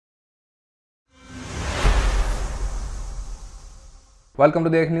Welcome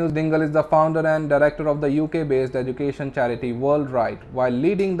to Dekh News. Dingle is the founder and director of the UK-based education charity WorldWrite while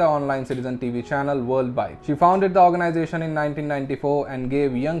leading the online citizen TV channel WorldWrite. She founded the organization in 1994 and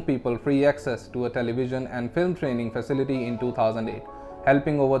gave young people free access to a television and film training facility in 2008,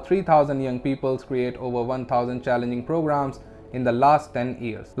 helping over 3,000 young people create over 1,000 challenging programs in the last 10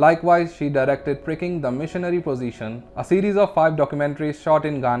 years. Likewise, she directed Pricking the Missionary Position, a series of 5 documentaries shot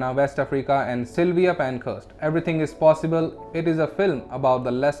in Ghana, West Africa and Sylvia Pankhurst. Everything is Possible. It is a film about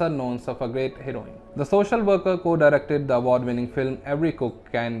the lesser knowns of a great heroine. The social worker co-directed the award-winning film Every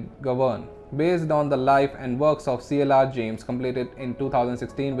Cook Can Govern, based on the life and works of CLR James, completed in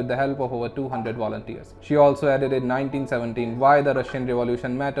 2016 with the help of over 200 volunteers. She also edited 1917 Why the Russian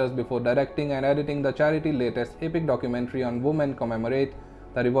Revolution Matters before directing and editing the charity latest epic documentary on women commemorate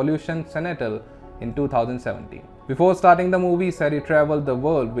the Revolution Senetal in 2017. Before starting the movie, Ceri traveled the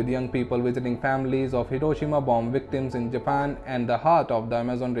world with young people visiting families of Hiroshima bomb victims in Japan and the heart of the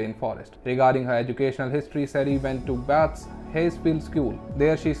Amazon rainforest. Regarding her educational history, Ceri went to Bath's Hayesfield School.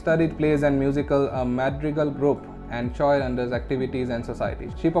 There she studied plays and musical, a madrigal group, and choir under activities and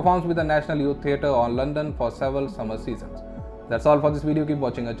societies. She performs with the National Youth Theatre on London for several summer seasons. That's all for this video. Keep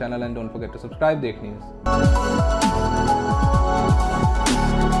watching our channel and don't forget to subscribe Dekh News.